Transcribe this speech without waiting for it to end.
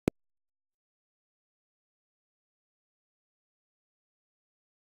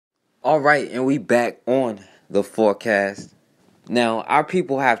Alright, and we back on the forecast. Now, our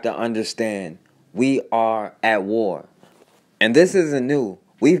people have to understand we are at war. And this isn't new.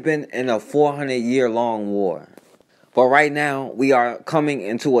 We've been in a 400-year-long war. But right now, we are coming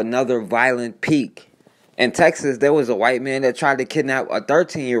into another violent peak. In Texas, there was a white man that tried to kidnap a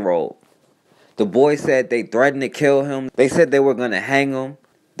 13-year-old. The boys said they threatened to kill him. They said they were going to hang him.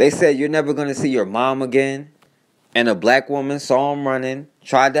 They said, "You're never going to see your mom again." And a black woman saw him running,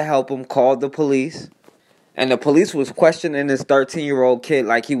 tried to help him, called the police. And the police was questioning this 13-year-old kid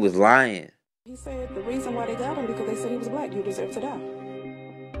like he was lying. He said the reason why they got him because they said he was black. You deserve to die.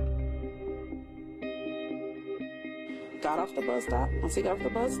 Got off the bus stop. Once he got off the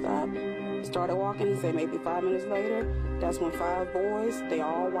bus stop, started walking. He said maybe 5 minutes later, that's when 5 boys, they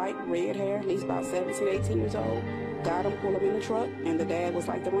all white, red hair, he's about 17, 18 years old, got him, pulled him in the truck, and the dad was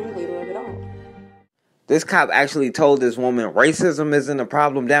like the ringleader of it all. This cop actually told this woman racism isn't a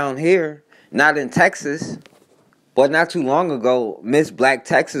problem down here, not in Texas. But not too long ago, Miss Black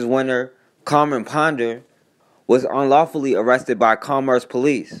Texas winner Carmen Ponder was unlawfully arrested by Commerce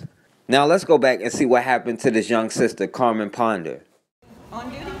Police. Now let's go back and see what happened to this young sister, Carmen Ponder. On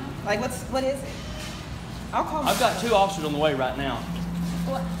duty? Like what is it? I'll call. I've got 2 officers on the way right now.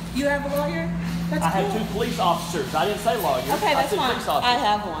 What? You have a lawyer? That's I cool. have 2 police officers. I didn't say lawyer. Okay, that's fine. I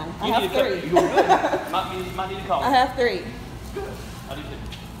have one. I have 3. You're good. might need to call. I have 3. Good. I do too.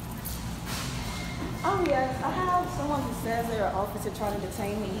 Oh yes, I have someone who says they're an officer trying to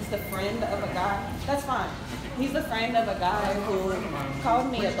detain me. He's the friend of a guy. That's fine. He's the friend of a guy who called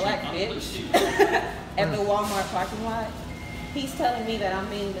me a black bitch at the Walmart parking lot. He's telling me that I'm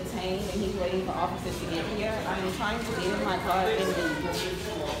being detained and he's waiting for officers to get here. I'm trying to get in my car and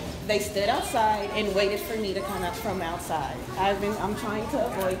leave. They stood outside and waited for me to come out from outside. I'm trying to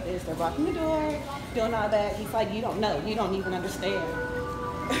avoid this. They're blocking the door, doing all that. He's like, you don't know. You don't even understand.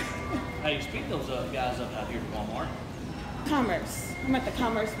 Hey, speak those guys up out here at Walmart. Commerce. I'm at the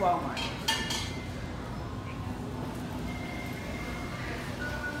Commerce Walmart.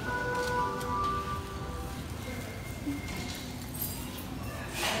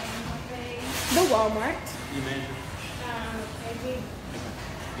 The Walmart. You manager?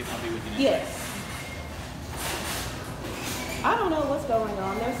 I'll be with you next. Yes. I don't know what's going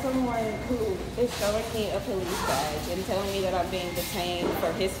on. There's someone who is showing me a police badge and telling me that I'm being detained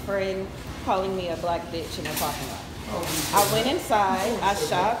for his friend calling me a black bitch in the parking lot. I went inside, I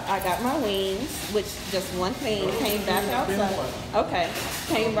shopped, I got my wings, which just one thing, came back outside. Okay,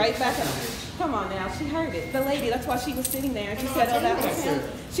 came right back up. Come on now, she heard it. The lady, that's why she was sitting there and she said, oh, that was him.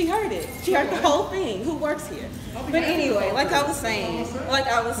 She heard it. She heard the whole thing. Who works here? But anyway, like I was saying,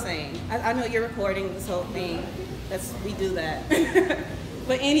 I know you're recording this whole thing. We do that.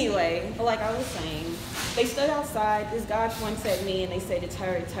 But anyway, like I was saying, they stood outside. This guy points at me and they say, it's her,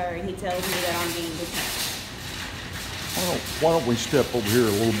 and he tells me that I'm being detained. Why don't we step over here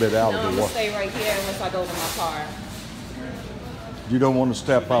a little bit out No, of I'm the way? going to stay right here unless I go to my car. You don't want to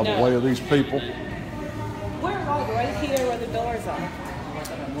step out of the way of these people? We're like right here where the doors are.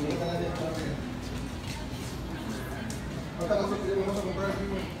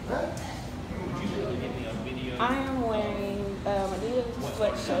 I am wearing Adidas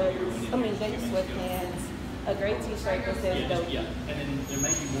sweatshirt, big sweatpants, a gray t-shirt that says dope. Yeah, and then there may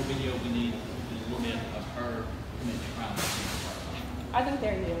be more video we need a little bit of her committing a crime. I think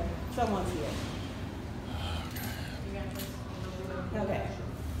they're here. Someone's here. Okay.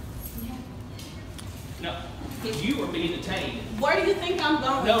 No, you are being detained. Where do you think I'm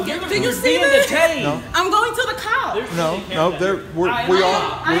going? No, do you're you see being this? detained. No. I'm going to the cops. We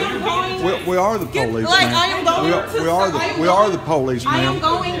are the police, I am ma'am.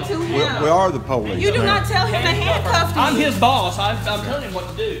 going to him. We are the police. You do ma'am. not tell him to handcuff me. I'm his boss. I'm telling him what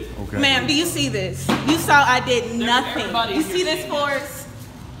to do. Okay. Ma'am, do you see this? You saw I did nothing. everybody You in see here this, sees Forrest?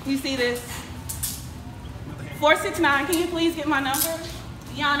 You see this? 469, can you please get my number?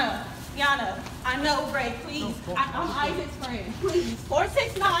 Yana, I know, Ray, please. I'm Isaac's friend. Please,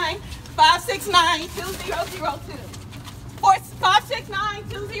 469-569-2002.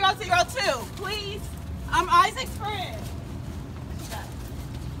 569-2002. Please, I'm Isaac's friend.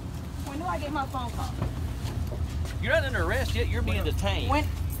 When do I get my phone call? You're not under arrest yet. You're being detained. When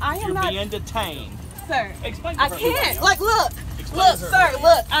I am You're not being detained. Sir, Explain to I her can't. who I am. Like, look, sir,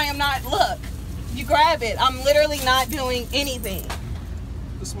 look. I am not. Look, you grab it. I'm literally not doing anything.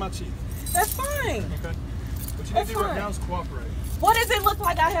 This is my chief. That's fine. Okay. What you need to do right now is cooperate. What does it look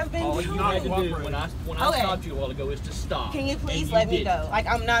like I have been All doing? you had to do when I Okay. stopped you a while ago is to stop. Can you please And let me didn't. go? Like,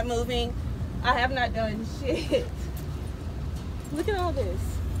 I'm not moving. I have not done shit. Look at all this.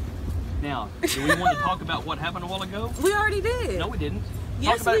 Now, do we want to talk about what happened a while ago? We already did. No, we didn't.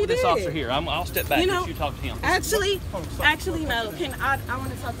 Yes, talk about it with we this did. officer here. I'll step back You and know, let you talk to him. Actually, no. I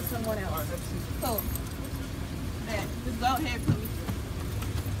want to talk to someone else. Cool. Yeah, just go ahead, please.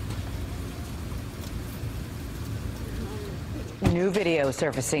 New video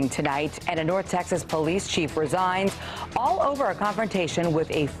surfacing tonight, and a North Texas police chief resigns all over a confrontation with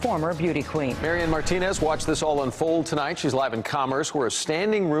a former beauty queen. Marianne Martinez watched this all unfold tonight. She's live in Commerce, where a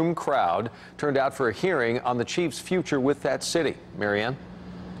standing room crowd turned out for a hearing on the chief's future with that city. Marianne?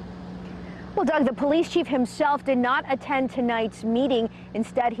 Well, Doug, the police chief himself did not attend tonight's meeting.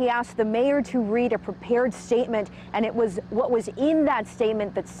 Instead, he asked the mayor to read a prepared statement, and it was what was in that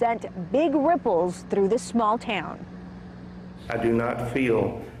statement that sent big ripples through this small town. I do not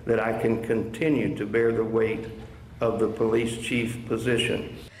feel that I can continue to bear the weight of the police chief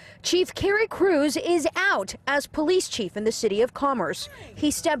position. Chief Kerry Crews is out as police chief in the city of Commerce.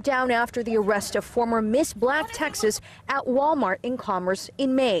 He stepped down after the arrest of former Miss Black Texas at Walmart in Commerce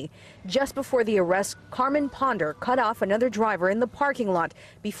in May. Just before the arrest, Carmen Ponder cut off another driver in the parking lot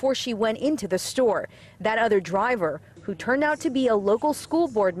before she went into the store. That other driver, who turned out to be a local school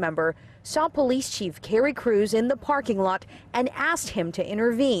board member, saw Police Chief Kerry Crews in the parking lot and asked him to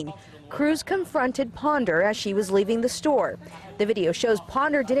intervene. Crews confronted Ponder as she was leaving the store. The video shows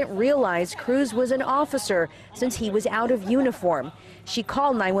Ponder didn't realize Crews was an officer since he was out of uniform. She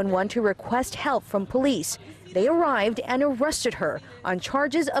called 911 to request help from police. They arrived and arrested her on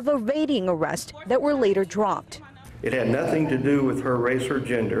charges of evading arrest that were later dropped. It had nothing to do with her race or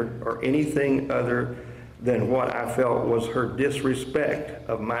gender or anything other than what I felt was her disrespect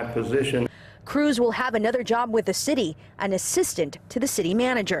of my position. Crews will have another job with the city, an assistant to the city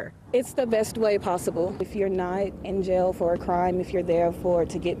manager. It's the best way possible. If you're not in jail for a crime, if you're there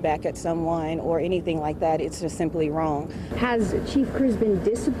to get back at someone or anything like that, it's just simply wrong. Has Chief Crews been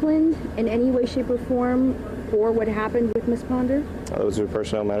disciplined in any way, shape, or form for what happened with Ms. Ponder? Those are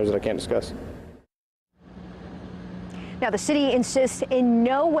personnel matters that I can't discuss. Now, the city insists in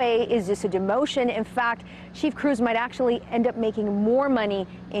no way is this a demotion. In fact, Chief Crews might actually end up making more money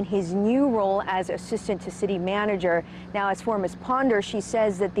in his new role as assistant to city manager. Now, as for Ms. Ponder, she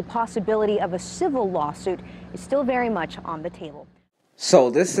says that the possibility of a civil lawsuit is still very much on the table. So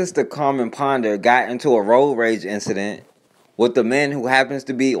this sister Carmen Ponder got into a road rage incident with the man who happens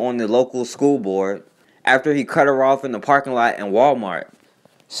to be on the local school board after he cut her off in the parking lot in Walmart.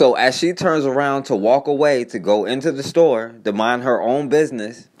 So as she turns around to walk away to go into the store to mind her own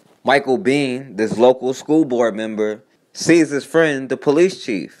business, Michael Beane, this local school board member, sees his friend, the police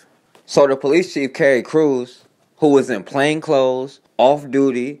chief. So the police chief, Kerry Crews, who was in plain clothes, off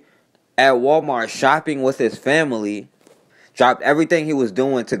duty, at Walmart shopping with his family, dropped everything he was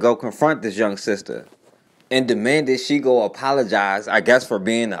doing to go confront this young sister and demanded she go apologize, I guess, for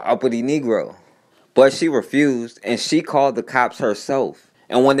being an uppity Negro. But she refused, and she called the cops herself.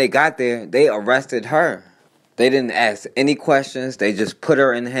 And when they got there, they arrested her. They didn't ask any questions. They just put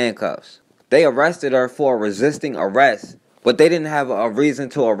her in handcuffs. They arrested her for resisting arrest, but they didn't have a reason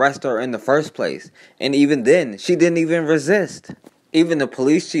to arrest her in the first place. And even then, she didn't even resist. Even the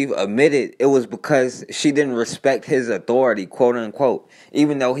police chief admitted it was because she didn't respect his authority, quote unquote,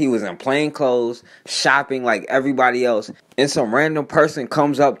 even though he was in plain clothes, shopping like everybody else, and some random person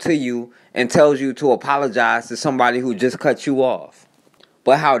comes up to you and tells you to apologize to somebody who just cut you off.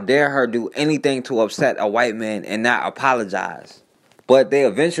 But how dare her do anything to upset a white man and not apologize? But they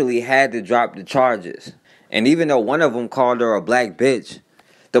eventually had to drop the charges. And even though one of them called her a black bitch,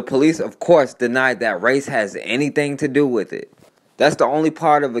 the police, of course, denied that race has anything to do with it. That's the only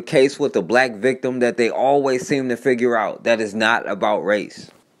part of a case with a black victim that they always seem to figure out that is not about race.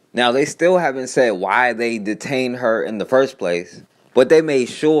 Now, they still haven't said why they detained her in the first place, but they made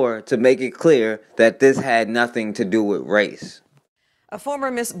sure to make it clear that this had nothing to do with race. A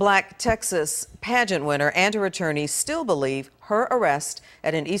former Miss Black Texas pageant winner and her attorney still believe her arrest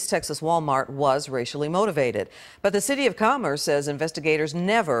at an East Texas Walmart was racially motivated. But the City of Commerce says investigators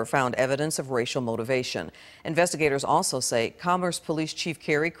never found evidence of racial motivation. Investigators also say Commerce Police Chief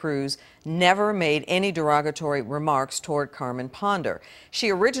Kerry Crews never made any derogatory remarks toward Carmen Ponder. She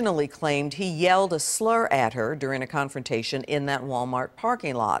originally claimed he yelled a slur at her during a confrontation in that Walmart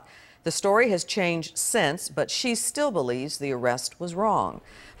parking lot. The story has changed since, but she still believes the arrest was wrong.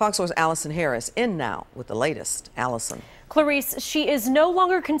 Fox 4's Allison Harris in now with the latest. Allison. Clarice, she is no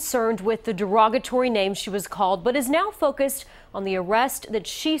longer concerned with the derogatory name she was called, but is now focused on the arrest that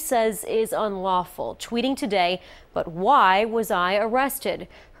she says is unlawful. Tweeting today, "But why was I arrested?"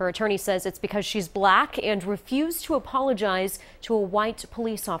 Her attorney says it's because she's black and refused to apologize to a white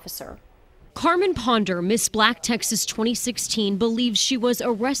police officer. Carmen Ponder, Miss Black Texas 2016, believes she was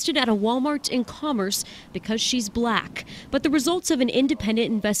arrested at a Walmart in Commerce because she's black. But the results of an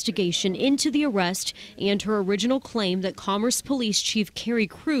independent investigation into the arrest and her original claim that Commerce Police Chief Kerry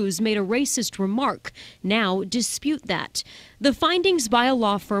Crews made a racist remark now dispute that. The findings by a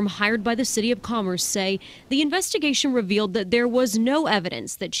law firm hired by the City of Commerce say the investigation revealed that there was no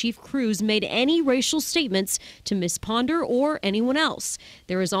evidence that Chief Crews made any racial statements to Miss Ponder or anyone else.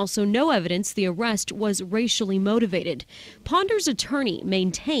 There is also no evidence the arrest was racially motivated. Ponder's attorney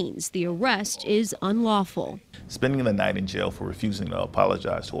maintains the arrest is unlawful. Spending the night in jail for refusing to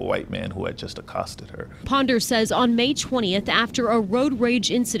apologize to a white man who had just accosted her. Ponder says on May 20th, after a road rage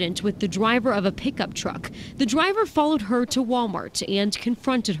incident with the driver of a pickup truck, the driver followed her to Walmart and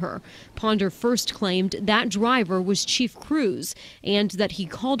confronted her. Ponder first claimed that driver was Chief Crews and that he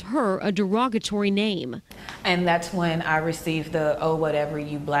called her a derogatory name. And that's when I received the, "Oh, whatever,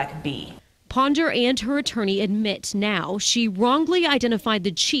 you black bee." Ponder and her attorney admit now she wrongly identified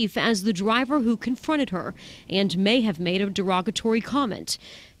the chief as the driver who confronted her and may have made a derogatory comment.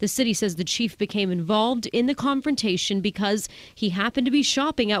 The city says the chief became involved in the confrontation because he happened to be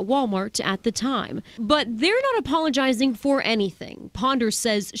shopping at Walmart at the time. But they're not apologizing for anything. Ponder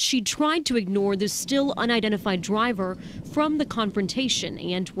says she tried to ignore the still unidentified driver from the confrontation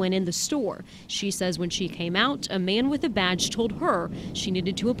and when in the store. She says when she came out, a man with a badge told her she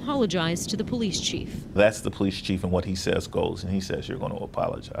needed to apologize to the police chief. That's the police chief, and what he says goes, and he says you're going to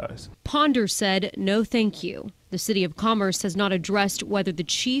apologize. Ponder said no thank you. The City of Commerce has not addressed whether the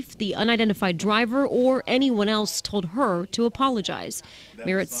chief, the unidentified driver, or anyone else told her to apologize.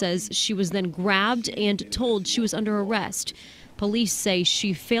 Merritt says she was then grabbed and told she was under arrest. Police say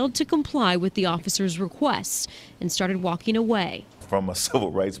she failed to comply with the officer's requests and started walking away. From a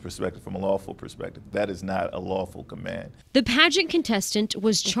civil rights perspective, from a lawful perspective, that is not a lawful command. The pageant contestant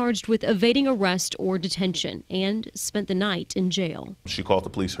was charged with evading arrest or detention and spent the night in jail. She called the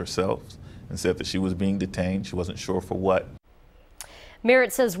police herself and said that she was being detained. She wasn't sure for what.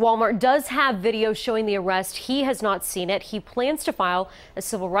 Merritt says Walmart does have video showing the arrest. He has not seen it. He plans to file a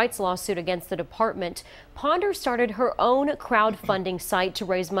civil rights lawsuit against the department. Ponder started her own crowdfunding site to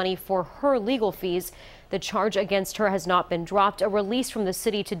raise money for her legal fees. The charge against her has not been dropped. A release from the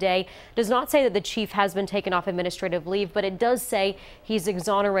city today does not say that the chief has been taken off administrative leave, but it does say he's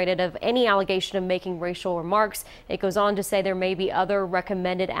exonerated of any allegation of making racial remarks. It goes on to say there may be other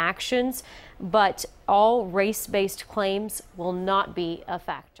recommended actions, but all race-based claims will not be a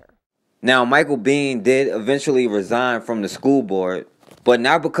factor. Now, Michael Beane did eventually resign from the school board, but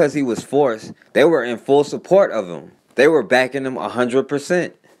not because he was forced. They were in full support of him. They were backing him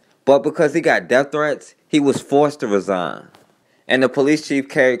 100%. But because he got death threats, he was forced to resign. And the police chief,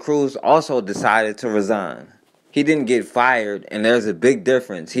 Kerry Crews, also decided to resign. He didn't get fired, and there's a big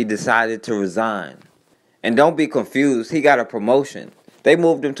difference. He decided to resign. And don't be confused, he got a promotion. They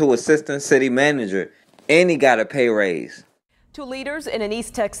moved him to assistant city manager, and he got a pay raise. Two leaders in an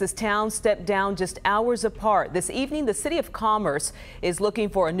East Texas town stepped down just hours apart. This evening, the City of Commerce is looking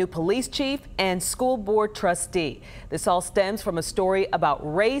for a new police chief and school board trustee. This all stems from a story about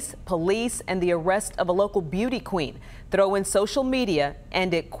race, police, and the arrest of a local beauty queen. Throw in social media,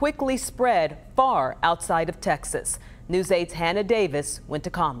 and it quickly spread far outside of Texas. News 8's Hannah Davis went to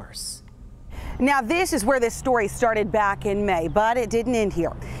Commerce. Now, this is where this story started back in May, but it didn't end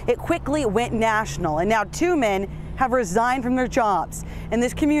here. It quickly went national, and now two men have resigned from their jobs, and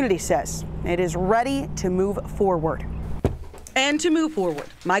this community says it is ready to move forward. And to move forward,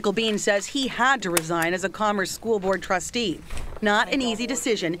 Michael Beane says he had to resign as a Commerce School Board trustee. Not an easy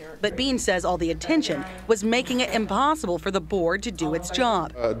decision, but Beane says all the attention was making it impossible for the board to do its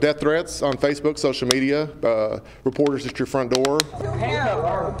job. Death threats on Facebook, social media, reporters at your front door.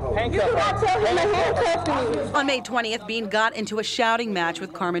 On May 20th, Beane got into a shouting match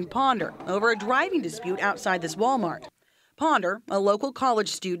with Carmen Ponder over a driving dispute outside this Walmart. Ponder, a local college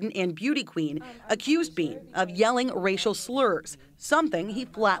student and beauty queen, accused Beane of yelling racial slurs, something he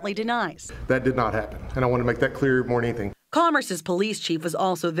flatly denies. That did not happen, and I want to make that clear more than anything. Commerce's police chief was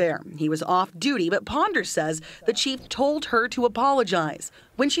also there. He was off duty, but Ponder says the chief told her to apologize.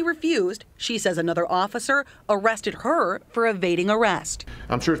 When she refused, she says another officer arrested her for evading arrest.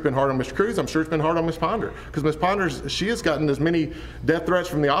 I'm sure it's been hard on Ms. Crews. I'm sure it's been hard on Ms. Ponder, because Ms. Ponder, she has gotten as many death threats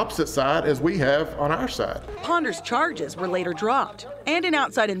from the opposite side as we have on our side. Ponder's charges were later dropped, and an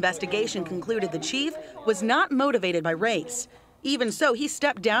outside investigation concluded the chief was not motivated by race. Even so, he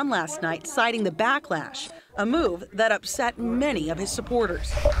stepped down last night, citing the backlash, a move that upset many of his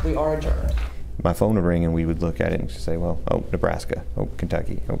supporters. We are adjourned. My phone would ring and we would look at it and say, well, oh, Nebraska, oh,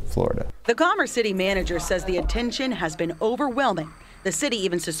 Kentucky, oh, Florida. The Commerce City manager says the attention has been overwhelming The city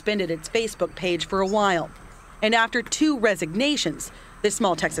even suspended its Facebook page for a while. And after 2 resignations, this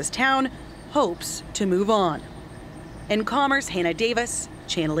small Texas town hopes to move on. In Commerce, Hannah Davis,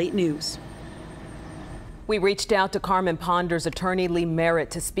 Channel 8 News. We reached out to Carmen Ponder's attorney Lee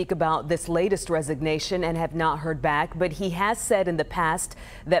Merritt to speak about this latest resignation and have not heard back, but he has said in the past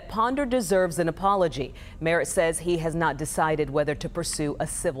that Ponder deserves an apology. Merritt says he has not decided whether to pursue a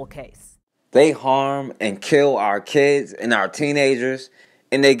civil case. They harm and kill our kids and our teenagers,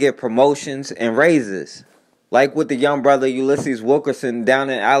 and they get promotions and raises. Like with the young brother Ulysses Wilkerson down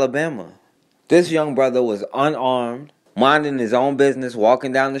in Alabama. This young brother was unarmed, minding his own business,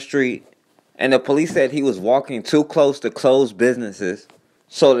 walking down the street, and the police said he was walking too close to closed businesses,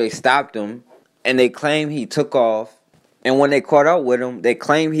 so they stopped him, and they claim he took off, and when they caught up with him, they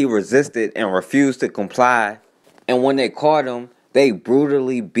claim he resisted and refused to comply, and when they caught him, they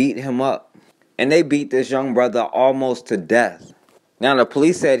brutally beat him up, and they beat this young brother almost to death. Now, the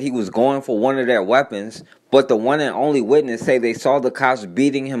police said he was going for one of their weapons, but the one and only witness say they saw the cops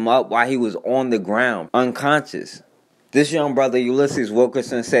beating him up while he was on the ground, unconscious. This young brother, Ulysses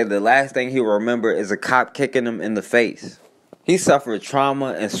Wilkerson, said the last thing he will remember is a cop kicking him in the face. He suffered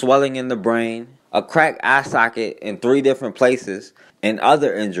trauma and swelling in the brain, a cracked eye socket in 3 different places, and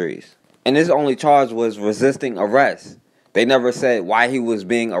other injuries. And his only charge was resisting arrest. They never said why he was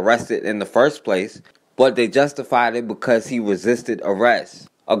being arrested in the first place, but they justified it because he resisted arrest.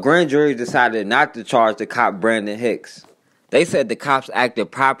 A grand jury decided not to charge the cop Brandon Hicks. They said the cops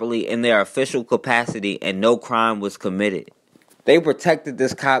acted properly in their official capacity and no crime was committed. They protected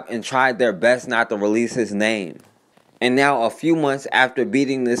this cop and tried their best not to release his name. And now, a few months after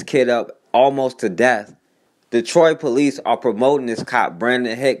beating this kid up almost to death, Detroit police are promoting this cop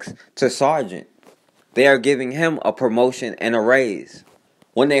Brandon Hicks to sergeant. They are giving him a promotion and a raise.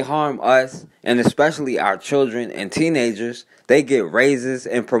 When they harm us, and especially our children and teenagers, they get raises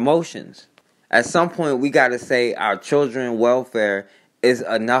and promotions. At some point, we got to say our children's welfare is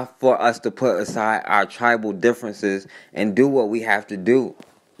enough for us to put aside our tribal differences and do what we have to do.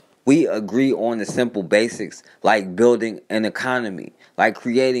 We agree on the simple basics like building an economy, like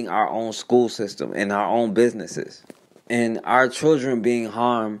creating our own school system and our own businesses. And our children being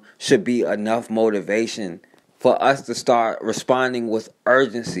harmed should be enough motivation for us to start responding with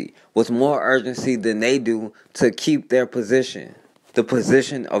urgency, with more urgency than they do to keep their position, the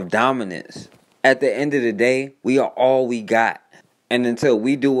position of dominance. At the end of the day, we are all we got. And until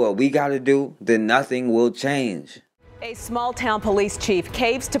we do what we got to do, then nothing will change. A small-town police chief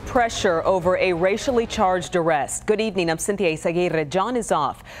caves to pressure over a racially charged arrest. Good evening, I'm Cynthia Izaguirre. John is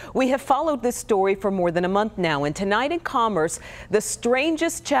off. We have followed this story for more than a month now, and tonight in Commerce, the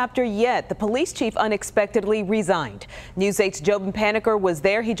strangest chapter yet. The police chief unexpectedly resigned. News 8's Jobin Paniker was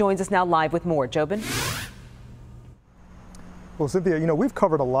there. He joins us now live with more. Jobin? Well, Cynthia, you know, we've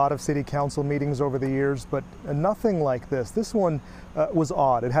covered a lot of city council meetings over the years, but nothing like this. This one was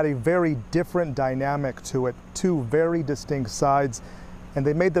odd. It had a very different dynamic to it, 2 very distinct sides, and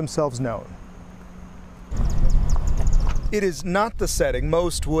they made themselves known. It is not the setting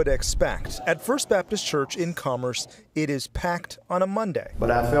most would expect. At First Baptist Church in Commerce, it is packed on a Monday. But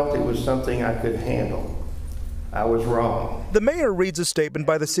I felt it was something I could handle. I was wrong. The mayor reads a statement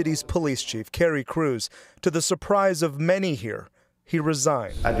by the city's police chief, Kerry Crews. To the surprise of many here, he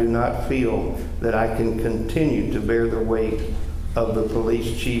resigned. I do not feel that I can continue to bear the weight of the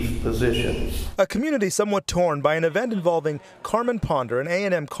police chief positions. A community somewhat torn by an event involving Carmen Ponder, an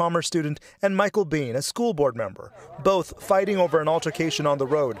A&M Commerce student, and Michael Beane, a school board member, both fighting over an altercation on the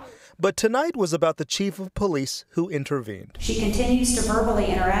road. But tonight was about the chief of police who intervened. She continues to verbally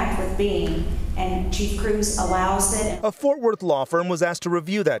interact with Beane, and Chief Crews allows it. A Fort Worth law firm was asked to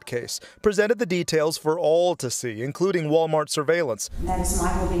review that case, presented the details for all to see, including Walmart surveillance. That is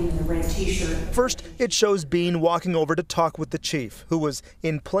Michael Beane in the red t-shirt. First, it shows Beane walking over to talk with the chief, who was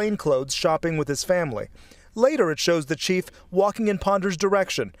in plain clothes shopping with his family. Later, it shows the chief walking in Ponder's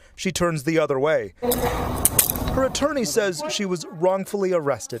direction. She turns the other way. Her attorney says she was wrongfully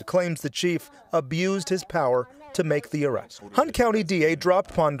arrested, claims the chief abused his power to make the arrest. Hunt County DA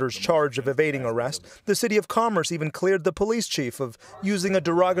dropped Ponder's charge of evading arrest. The city of Commerce even cleared the police chief of using a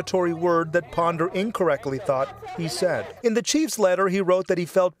derogatory word that Ponder incorrectly thought he said. In the chief's letter, he wrote that he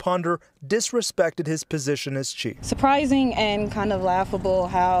felt Ponder disrespected his position as chief. Surprising and kind of laughable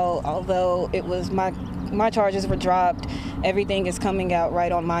how, although it was my charges were dropped, everything is coming out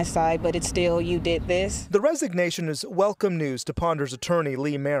right on my side, but it's still, you did this. The resignation is welcome news to Ponder's attorney,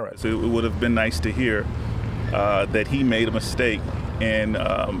 Lee Merritt. So it would have been nice to hear that he made a mistake in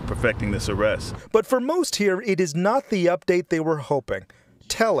perfecting this arrest. But for most here, it is not the update they were hoping.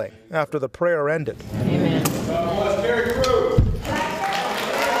 Telling after the prayer ended. Amen. Kerry Crews.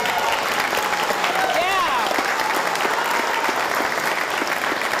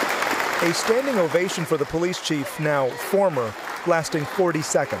 A standing ovation for the police chief, now former, lasting 40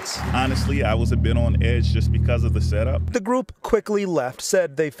 seconds. Honestly, I was a bit on edge just because of the setup. The group quickly left,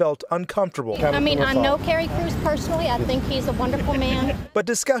 said they felt uncomfortable. I mean, I know Kerry Crews personally. I think he's a wonderful man. But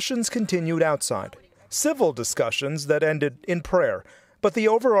discussions continued outside. Civil discussions that ended in prayer. But the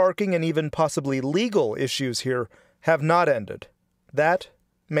overarching and even possibly legal issues here have not ended. That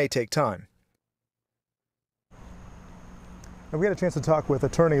may take time. And we had a chance to talk with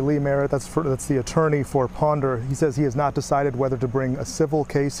attorney Lee Merritt, that's the attorney for Ponder. He says he has not decided whether to bring a civil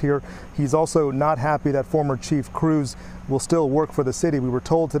case here. He's also not happy that former Chief Crews will still work for the city. We were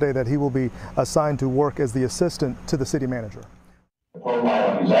told today that he will be assigned to work as the assistant to the city manager.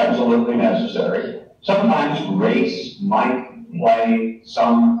 Profiling is absolutely necessary. Sometimes race might play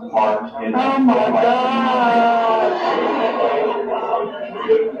some part in Oh my God!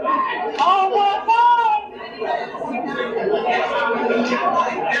 Oh my God!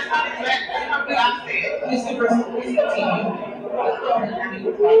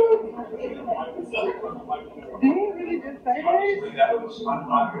 That was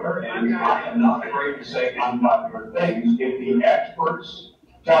unpopular, and I am not afraid to say unpopular things if the experts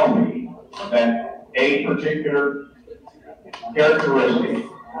tell me that a particular characteristic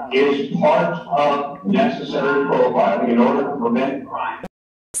is part of necessary profiling in order to prevent crime.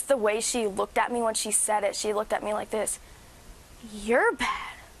 Just the way she looked at me when she said it, she looked at me like this, "You're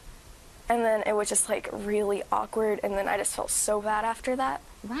bad." And then it was just like really awkward, and then I just felt so bad after that.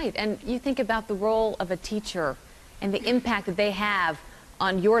 Right, and you think about the role of a teacher and the impact that they have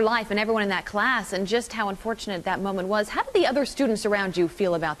on your life and everyone in that class, and just how unfortunate that moment was. How did the other students around you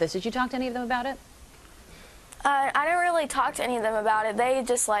feel about this? Did you talk to any of them about it? I didn't really talk to any of them about it. They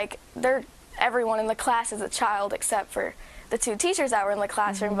just like, everyone in the class is a child except for the two teachers that were in the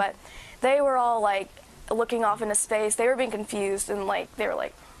classroom, but they were all like looking off into space. They were being confused, and like they were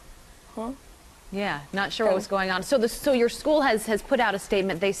like, huh? Yeah, not sure what was going on. So your school has put out a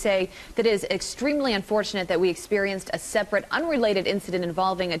statement. They say that it is extremely unfortunate that we experienced a separate, unrelated incident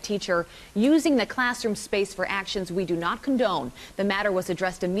involving a teacher using the classroom space for actions we do not condone. The matter was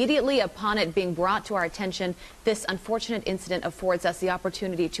addressed immediately upon it being brought to our attention. This unfortunate incident affords us the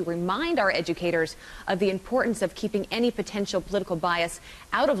opportunity to remind our educators of the importance of keeping any potential political bias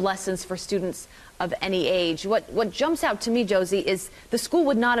out of lessons for students of any age. What jumps out to me, Josie, is the school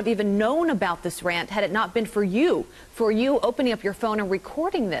would not have even known about this rant had it not been for you opening up your phone and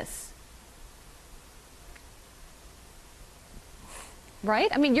recording this. Right?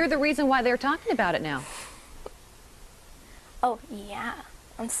 I mean, you're the reason why they're talking about it now. Oh yeah,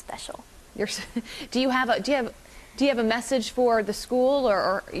 I'm special. Do you have a message for the school,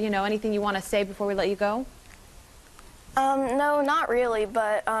 or you know, anything you want to say before we let you go? No, not really,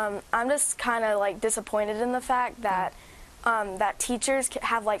 but I'm just kind of like disappointed in the fact that that teachers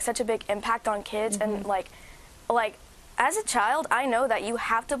have like such a big impact on kids, and like as a child, I know that you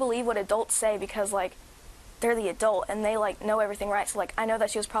have to believe what adults say because like they're the adult and they like know everything, right? So like I know that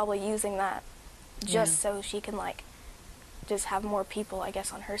she was probably using that just so she can like just have more people, I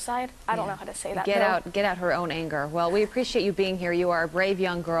guess, on her side. I don't know how to say that. Get out her own anger. Well, we appreciate you being here. You are a brave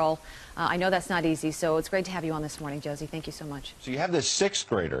young girl. I know that's not easy, so it's great to have you on this morning, Josie. Thank you so much. So you have this 6th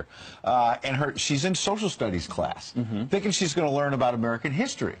grader, and she's in social studies class, thinking she's going to learn about American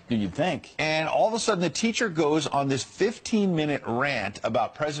history. You'd think. And all of a sudden, the teacher goes on this 15-minute rant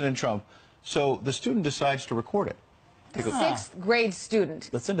about President Trump, so the student decides to record it. A 6th grade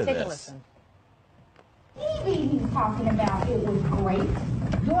student. Listen to this. Take a listen. Maybe he's talking about it was great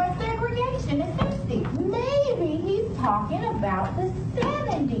during segregation in Tennessee. Maybe he's talking about the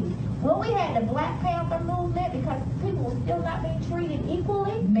 70s when we had the Black Panther movement because people were still not being treated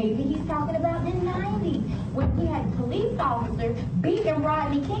equally. Maybe he's talking about the 90s when we had police officers beating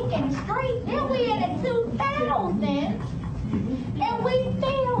Rodney King in the street. Then we had the 2000s and we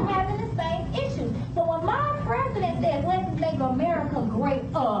still having the same issues. So when my president says, let's make America great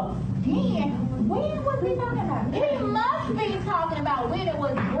again, when was he talking about? He must be talking about when it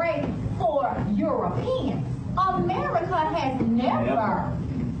was great for Europeans. America has never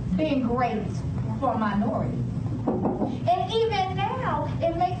been great for minorities. And even now,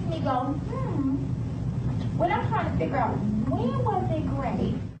 it makes me go, when I'm trying to figure out when was it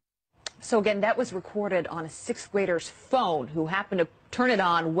great. So again, that was recorded on a 6th grader's phone who happened to turn it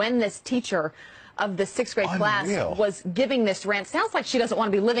on when this teacher of the 6th grade class was giving this rant. Sounds like she doesn't want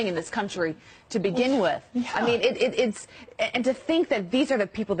to be living in this country to begin with. Yeah. I mean, it's and to think that these are the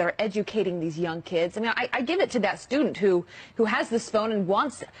people that are educating these young kids. I mean, I give it to that student who has this phone and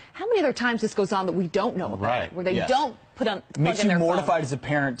wants. How many other times this goes on that we don't know about, where they don't put on It makes plug in you their mortified phone. as a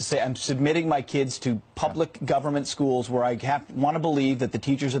parent to say, I'm submitting my kids to public government schools where I want to believe that the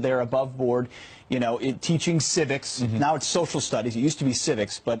teachers are there above board, you know, teaching civics. Now it's social studies. It used to be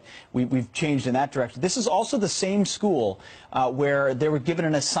civics, but we've changed in that direction. This is also the same school where they were given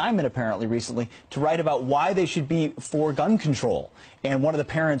an assignment apparently recently to write about why they should be for gun control. And one of the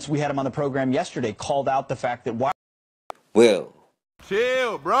parents, we had him on the program yesterday, called out the fact that why. Will.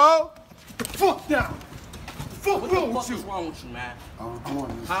 Chill, bro. Fuck down. Fuck What the fuck is wrong with you, man? I was going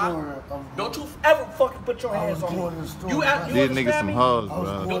to the Huh? store. Don't you ever fucking put your hands on me. You These niggas understand some me? hoes,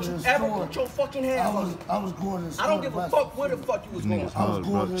 bro. Don't you ever put your fucking hands on me. I was going to the store. I don't give a fuck where the fuck you was going. Niggas hoes,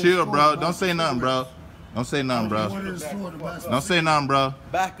 bro. Chill, bro. Don't say nothing, bro. Don't say nothing, bro. Don't say nothing, bro.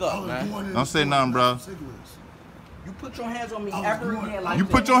 Back up, man. Don't say nothing, bro. You put your hands on me ever again like You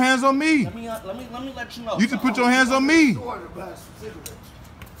put your hands on me. Let me let you know. You just put your hands on me.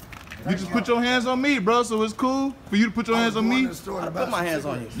 You just put your hands on me, bro, so it's cool for you to put your hands on me? I put my hands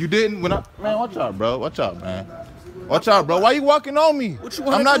on you. You didn't? Man, watch out, bro. Watch out, man. Watch out, bro. Why you walking on me? What you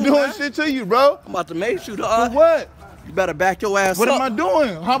wanna I'm not do, doing man? shit to you, bro. I'm about to make you, dog. For what? You better back your ass What up. am I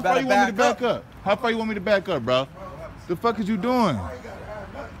doing? How You far better you want me to back back up? How far you want me to back up, bro? The fuck is you doing?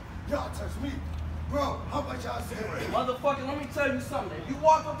 Y'all touch me. Bro, how about y'all cigarettes? Motherfucker, let me tell you something. If you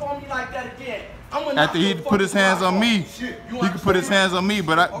walk up on me like that again, I'm gonna After he put his hands on me, he could put his hands on me,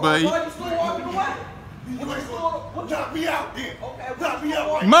 but Why you still walking away? Knock me out then. Knock me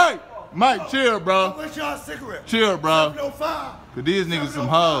out. Mike, chill, bro. How about y'all cigarettes? Chill, bro. 705. Cause these niggas some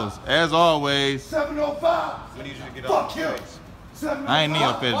hoes, as always. 705. We need you to get off. Fuck you. I ain't in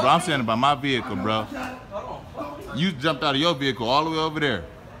your face, bro. I'm saying about my vehicle, bro. You jumped out of your vehicle all the way over there.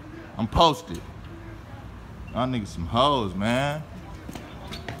 I'm posted. Y'all niggas some hoes, man.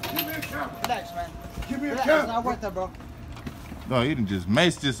 Give me a camera. Relax, man. Give me a Relax, camera. it's not worth that, bro. No, you done just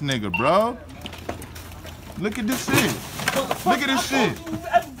maced this nigga, bro. Look at this shit. Look at this shit. Don't you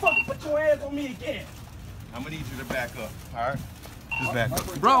ever fucking put your hands on me again. I'm gonna need you to back up, all right? Just back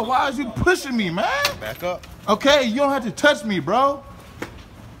up. Bro, why is you pushing me, man? Back up. Okay, you don't have to touch me, bro.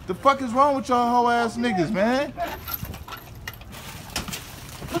 The fuck is wrong with y'all hoe ass niggas, man?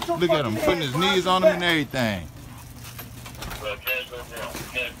 Look at him, putting his knees on him and everything.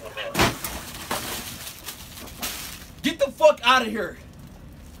 Get the fuck out of here.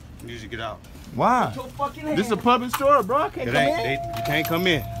 You need to get out. Why? Put your fucking hands. This is a public store, bro. I can't come in. You can't come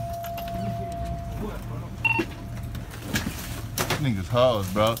in. Niggas hoes,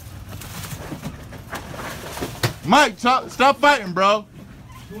 bro. Mike, stop fighting, bro.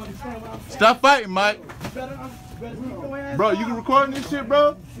 Stop fighting, Mike. Bro, you recording this shit,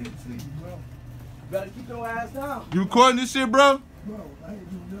 bro? Better keep your ass down. You recording this shit, bro?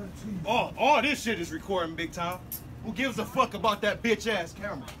 All this shit is recording, big time. Who gives a fuck about that bitch ass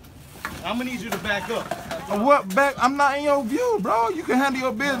camera? I'm gonna need you to back up. What back? I'm not in your view, bro. You can handle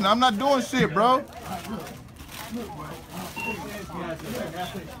your business. I'm not doing shit, bro.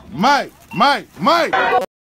 Mike.